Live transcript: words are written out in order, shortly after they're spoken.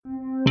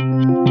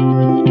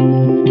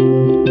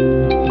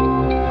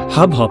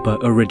Hubhopper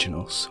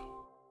Originals.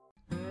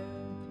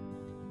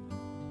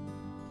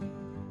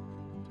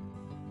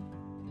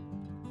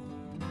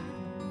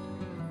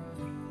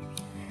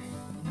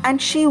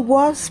 And she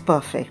was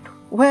perfect.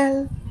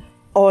 Well,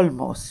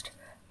 almost.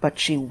 But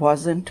she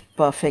wasn't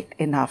perfect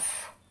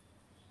enough.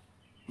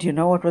 Do you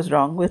know what was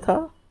wrong with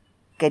her?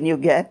 Can you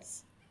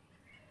guess?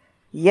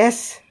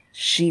 Yes,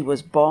 she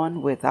was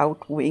born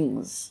without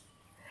wings.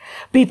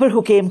 People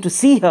who came to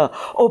see her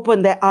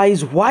opened their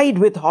eyes wide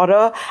with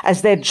horror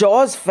as their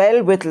jaws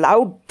fell with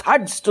loud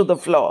thuds to the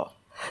floor.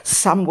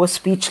 Some were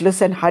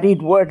speechless and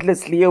hurried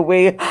wordlessly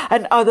away,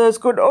 and others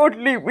could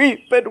only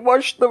weep and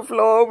wash the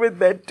floor with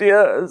their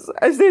tears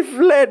as they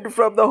fled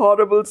from the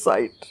horrible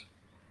sight.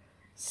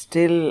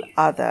 Still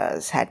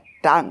others had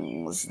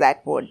tongues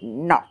that would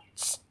not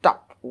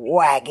stop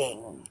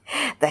wagging.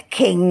 The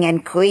king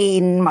and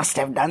queen must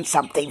have done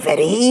something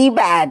very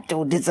bad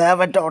to deserve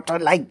a daughter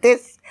like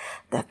this.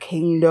 The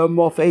kingdom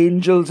of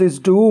angels is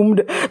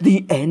doomed.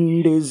 The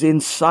end is in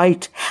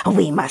sight.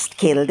 We must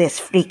kill this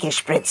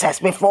freakish princess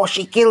before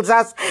she kills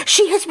us.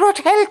 She has brought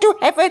hell to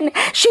heaven.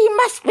 She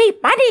must be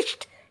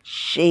punished.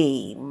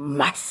 She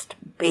must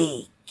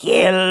be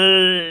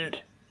killed.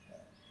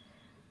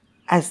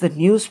 As the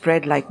news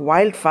spread like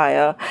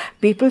wildfire,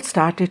 people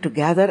started to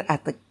gather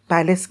at the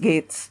palace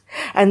gates,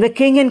 and the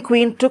king and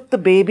queen took the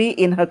baby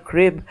in her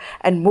crib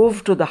and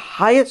moved to the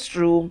highest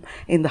room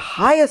in the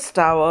highest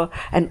tower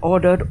and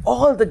ordered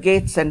all the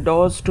gates and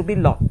doors to be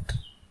locked.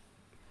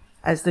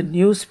 As the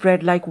news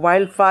spread like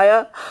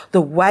wildfire, the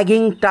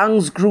wagging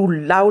tongues grew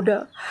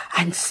louder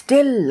and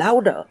still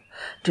louder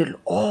till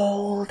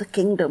all the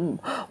kingdom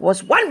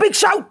was one big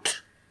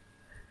shout.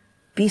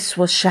 Peace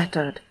was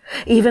shattered.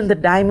 Even the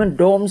diamond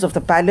domes of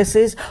the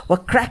palaces were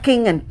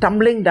cracking and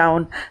tumbling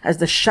down as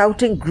the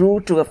shouting grew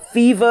to a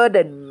fevered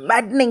and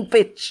maddening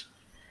pitch.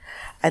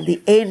 And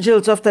the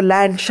angels of the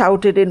land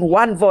shouted in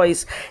one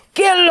voice,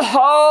 "Kill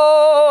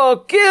her!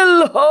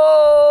 Kill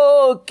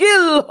her!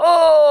 Kill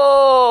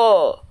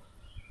her!"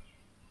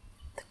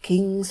 The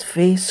king's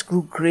face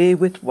grew grey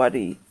with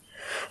worry.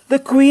 The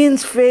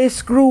queen's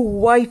face grew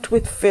white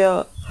with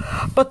fear.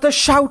 But the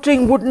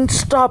shouting wouldn't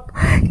stop.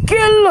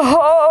 "Kill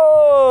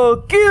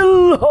her!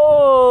 Kill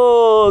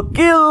her!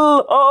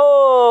 Kill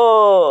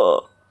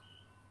her!"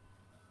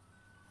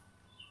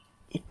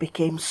 It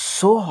became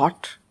so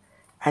hot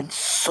and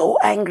so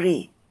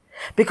angry.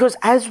 Because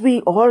as we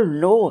all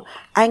know,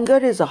 anger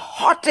is a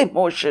hot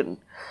emotion.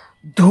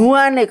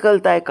 धुआं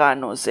निकलता है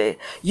कानों से.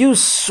 You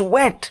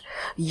sweat.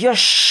 You're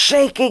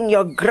shaking.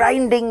 You're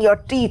grinding your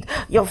teeth.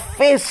 Your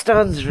face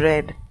turns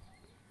red.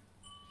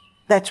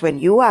 That's when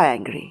you are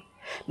angry.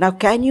 Now,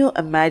 can you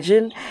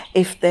imagine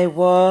if there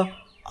were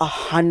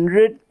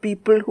 100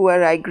 people who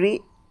are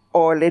angry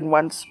all in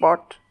one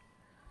spot?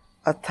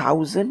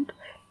 1,000?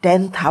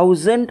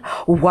 10,000?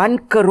 1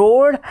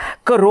 crore?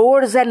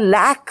 Crores and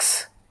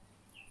lakhs?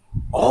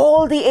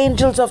 All the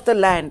angels of the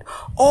land,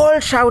 all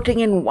shouting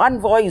in one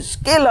voice,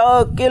 "Kill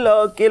her, kill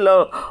her, kill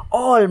her,"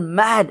 all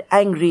mad,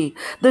 angry.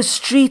 The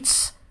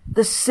streets,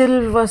 the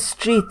silver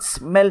streets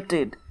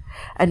melted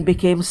and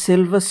became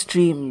silver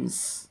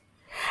streams.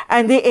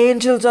 And the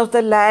angels of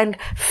the land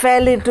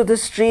fell into the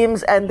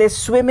streams, and they're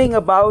swimming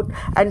about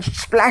and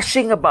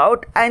splashing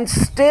about and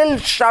still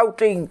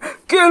shouting,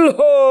 "Kill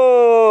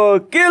her!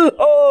 Kill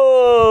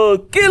her!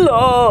 Kill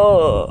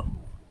her!"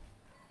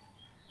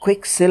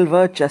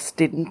 Quicksilver just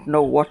didn't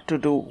know what to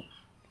do.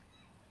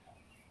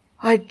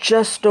 "I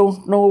just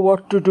don't know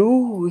what to do,"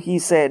 he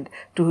said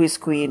to his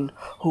queen,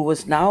 who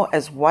was now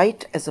as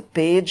white as a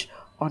page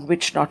on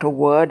which not a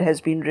word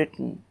has been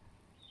written.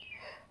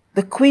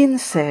 The queen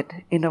said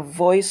in a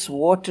voice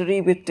watery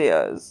with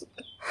tears,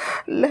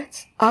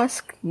 "Let's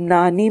ask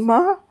Nani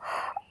Ma.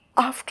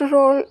 After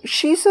all,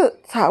 she's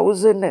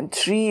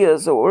 1,003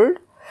 years old.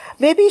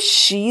 Maybe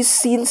she's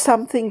seen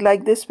something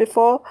like this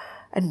before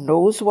and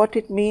knows what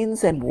it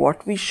means and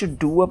what we should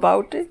do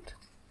about it."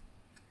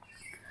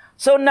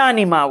 So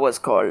Nani Ma was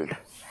called.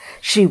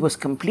 She was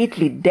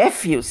completely deaf,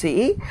 you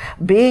see,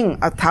 being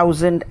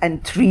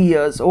 1,003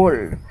 years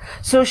old.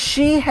 So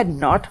she had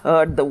not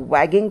heard the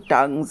wagging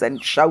tongues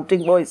and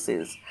shouting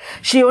voices.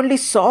 She only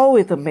saw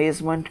with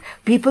amazement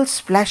people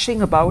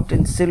splashing about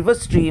in silver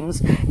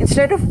streams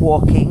instead of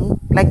walking,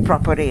 like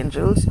proper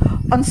angels,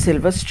 on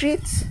silver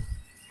streets.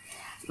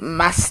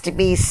 "Must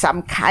be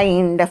some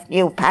kind of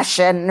new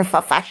passion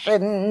for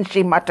fashion,"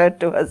 she muttered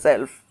to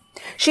herself.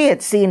 She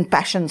had seen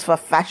passions for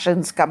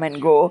fashions come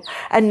and go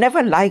and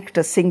never liked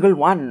a single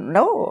one.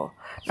 No,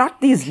 not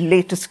these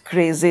latest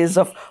crazes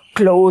of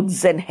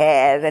clothes and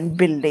hair and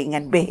building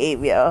and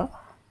behavior.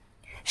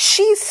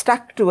 She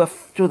stuck to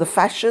the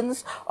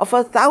fashions of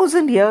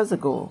 1,000 years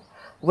ago,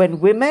 when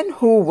women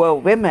who were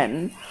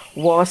women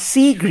wore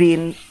sea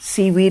green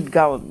seaweed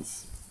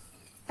gowns.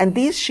 And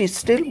these she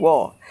still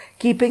wore,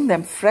 keeping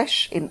them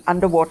fresh in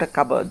underwater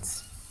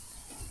cupboards.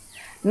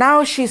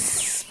 Now she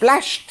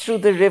splashed through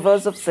the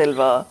rivers of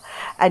silver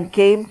and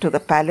came to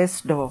the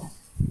palace door.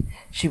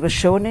 She was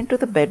shown into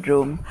the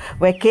bedroom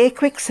where K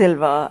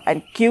Quicksilver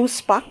and Q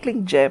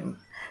Sparkling Gem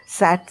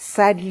sat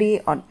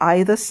sadly on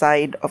either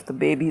side of the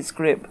baby's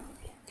crib.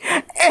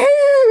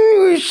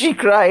 "Oh!" she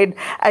cried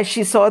as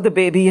she saw the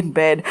baby in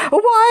bed.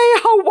 "Why,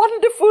 how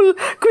wonderful!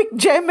 Quick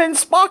gem and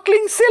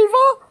sparkling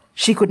silver!"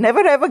 She could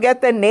never ever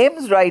get their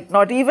names right,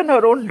 not even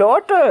her own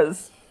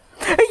daughters.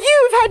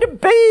 "You've had a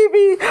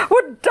baby!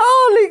 What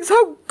darlings!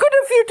 How good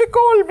of you to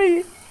call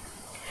me!"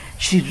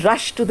 She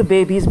rushed to the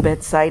baby's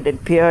bedside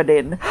and peered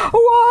in.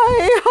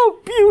 "Why, how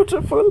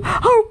beautiful!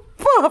 How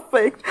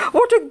perfect!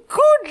 What a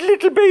good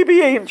little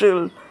baby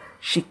angel!"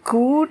 she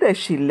cooed as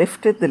she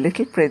lifted the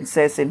little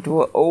princess into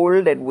her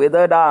old and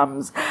withered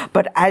arms.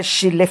 But as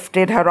she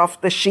lifted her off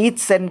the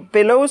sheets and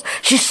pillows,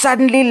 she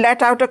suddenly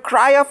let out a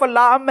cry of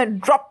alarm and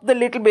dropped the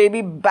little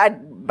baby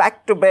back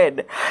to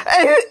bed.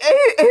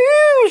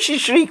 "Ew!" she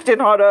shrieked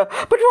in horror.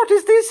 "But what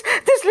is this?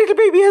 This little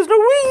baby has no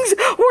wings!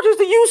 What is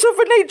the use of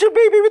an angel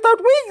baby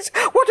without wings?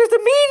 What is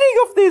the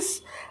meaning of this?"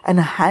 And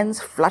her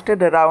hands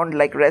fluttered around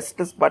like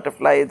restless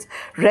butterflies,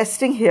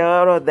 resting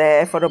here or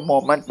there for a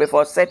moment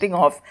before setting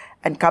off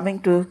and coming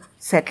to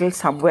settle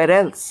somewhere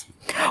else.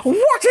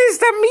 "What is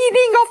the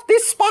meaning of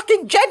this,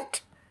 sparking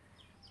gent?"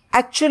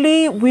 "Actually,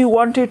 we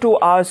wanted to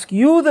ask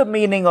you the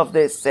meaning of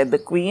this," said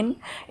the Queen,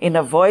 in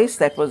a voice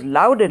that was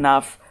loud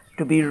enough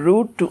to be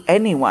rude to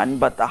anyone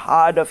but the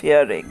hard of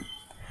hearing.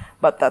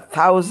 But the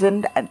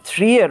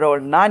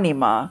 1,003-year-old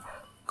Nanima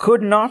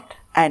could not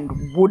and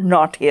would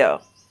not hear.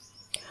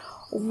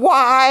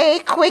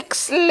 "Why, quick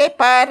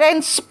slipper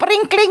and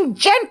sprinkling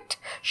gent,"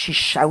 she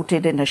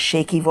shouted in a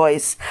shaky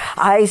voice,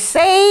 "I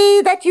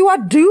say that you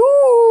are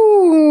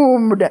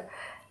doomed."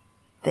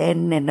 Then,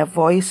 in a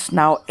voice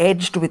now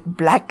edged with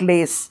black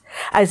lace,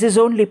 as is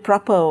only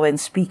proper when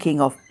speaking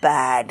of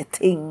bad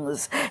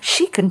things,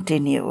 she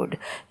continued,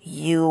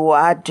 "You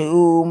are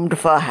doomed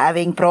for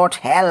having brought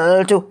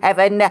hell to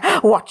heaven.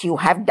 What you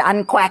have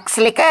done, quack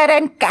slicker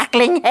and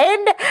cackling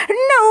head,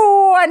 no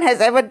one has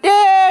ever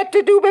dared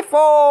to do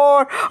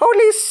before.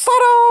 Only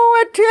sorrow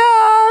and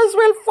tears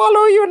will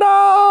follow you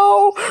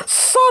now.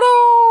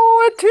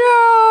 Sorrow and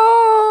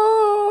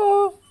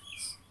tears."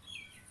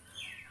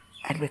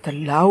 And with a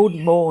loud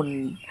moan,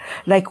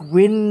 like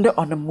wind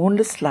on a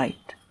moonless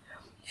night,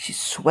 she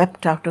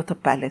swept out of the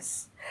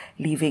palace,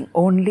 leaving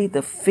only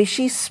the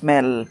fishy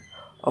smell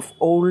of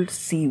old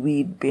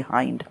seaweed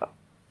behind her.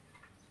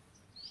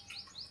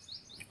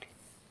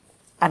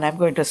 And I'm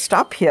going to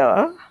stop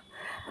here.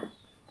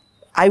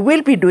 I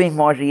will be doing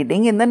more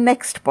reading in the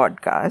next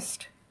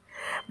podcast,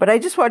 but I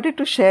just wanted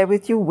to share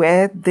with you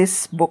where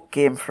this book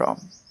came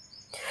from.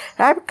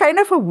 I'm kind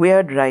of a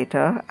weird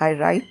writer. I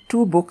write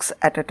 2 books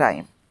at a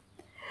time.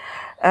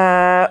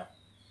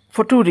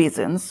 For 2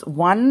 reasons.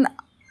 One,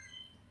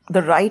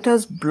 the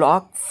writer's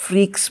block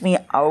freaks me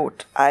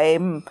out.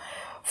 I'm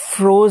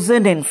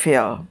frozen in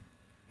fear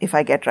if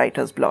I get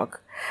writer's block.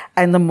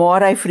 And the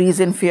more I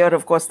freeze in fear,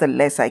 of course, the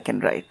less I can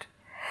write.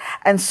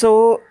 And so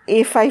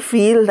if I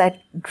feel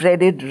that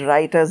dreaded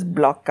writer's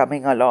block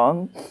coming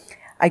along,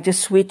 I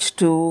just switch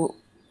to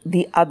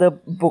the other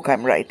book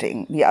I'm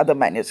writing, the other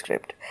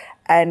manuscript,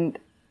 and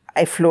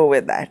I flow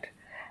with that.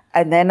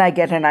 And then I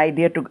get an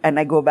idea and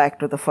I go back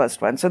to the first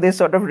one. So they're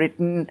sort of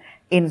written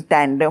in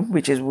tandem,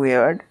 which is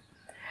weird.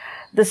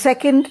 The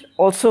second,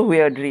 also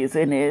weird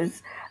reason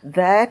is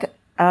that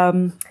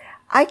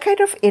I kind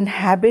of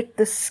inhabit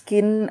the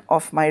skin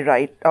of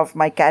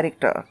my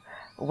character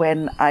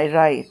when I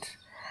write.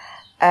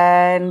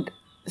 And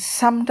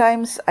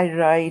sometimes I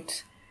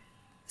write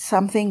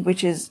something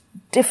which is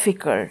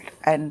difficult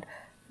and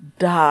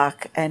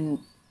dark and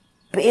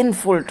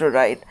painful to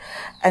write,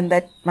 and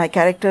that my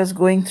character is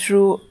going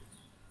through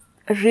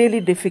a really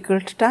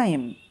difficult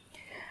time.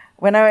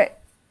 When I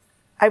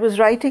was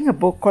writing a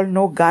book called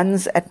No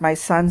Guns at My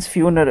Son's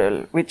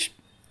Funeral, which,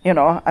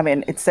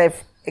 it's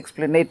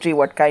self-explanatory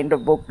what kind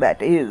of book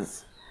that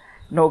is.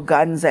 No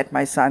Guns at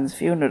My Son's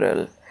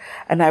Funeral.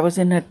 And I was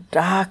in a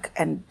dark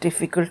and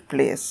difficult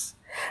place.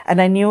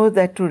 And I knew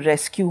that to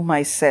rescue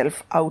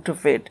myself out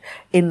of it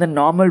in the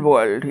normal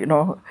world,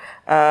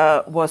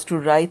 was to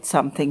write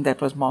something that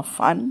was more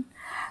fun.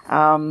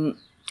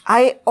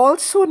 I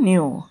also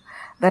knew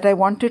that I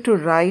wanted to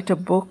write a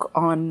book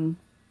on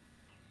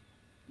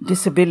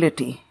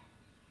disability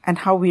and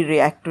how we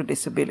react to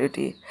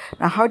disability.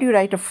 Now, how do you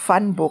write a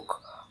fun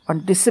book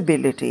on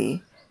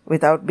disability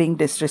without being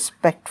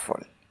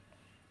disrespectful?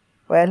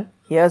 Well,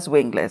 here's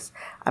Wingless.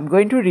 I'm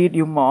going to read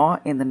you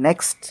more in the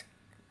next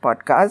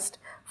podcast.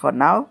 For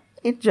now,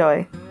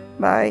 enjoy.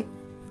 Bye.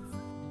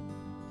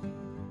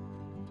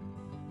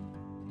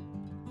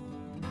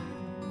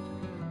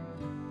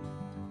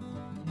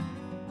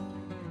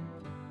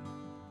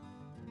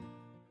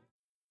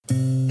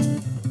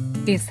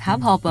 इस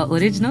hub hopper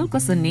original को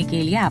सुनने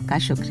के लिए आपका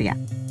शुक्रिया।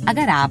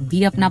 अगर आप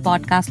भी अपना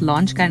पॉडकास्ट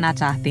लॉन्च करना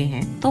चाहते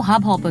हैं, तो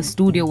हब हॉपर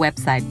स्टूडियो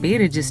वेबसाइट पे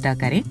रजिस्टर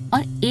करें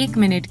और 1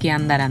 मिनट के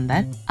अंदर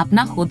अंदर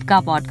अपना खुद का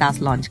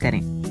पॉडकास्ट लॉन्च करें।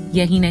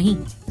 यही नहीं,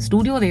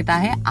 स्टूडियो देता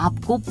है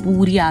आपको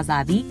पूरी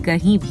आजादी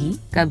कहीं भी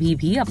कभी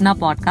भी अपना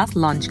पॉडकास्ट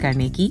लॉन्च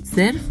करने की,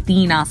 सिर्फ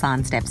 3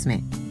 आसान स्टेप्स में।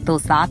 तो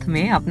साथ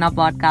में अपना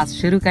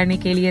पॉडकास्ट शुरू करने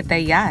के लिए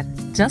तैयार?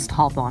 Just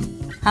hop on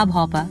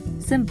hubhopper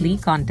simply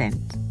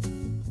content.